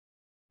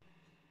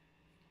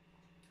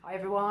Hi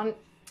everyone.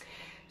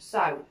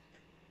 So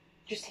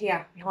just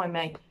here behind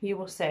me you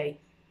will see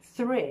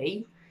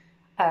three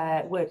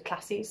word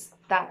classes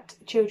that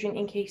children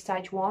in Key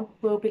Stage 1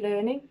 will be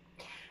learning.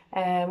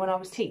 When I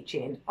was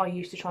teaching, I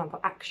used to try and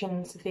put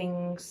actions to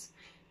things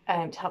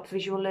to help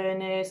visual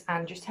learners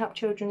and just help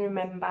children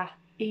remember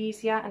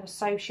easier and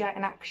associate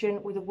an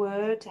action with a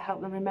word to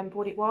help them remember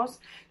what it was.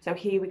 So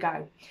here we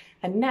go.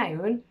 A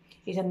noun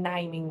is a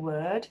naming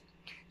word.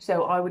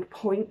 So I would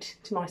point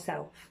to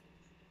myself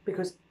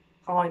because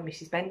I'm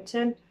Mrs.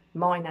 Benton,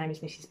 my name is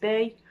Mrs.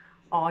 B,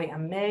 I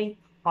am me,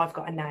 I've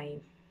got a name.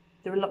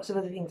 There are lots of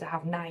other things that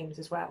have names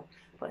as well,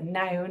 but a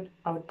noun,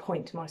 I would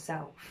point to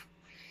myself.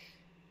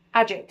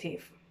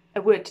 Adjective,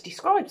 a word to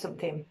describe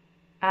something,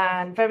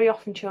 and very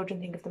often children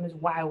think of them as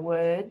wow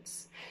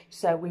words,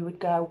 so we would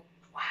go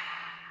wow.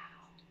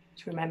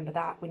 To remember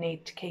that, we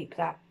need to keep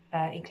that,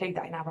 include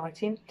that in our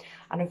writing.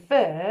 And a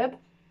verb,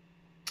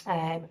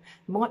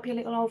 might be a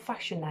little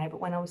old-fashioned now, but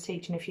when I was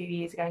teaching a few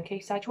years ago in Key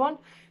Stage 1,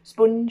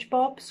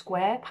 SpongeBob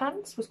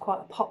SquarePants was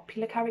quite a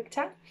popular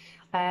character.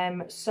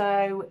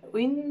 So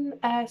in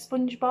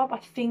SpongeBob, I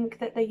think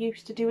that they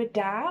used to do a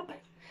dab.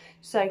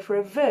 So for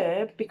a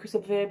verb, because a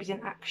verb is an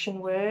action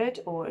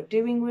word or a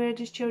doing word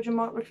as children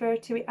might refer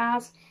to it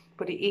as,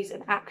 but it is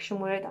an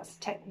action word, that's a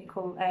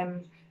technical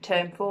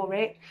term for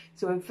it.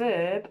 So a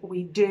verb,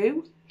 we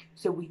do,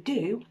 so we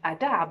do a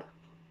dab.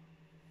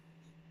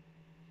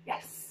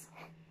 Yes.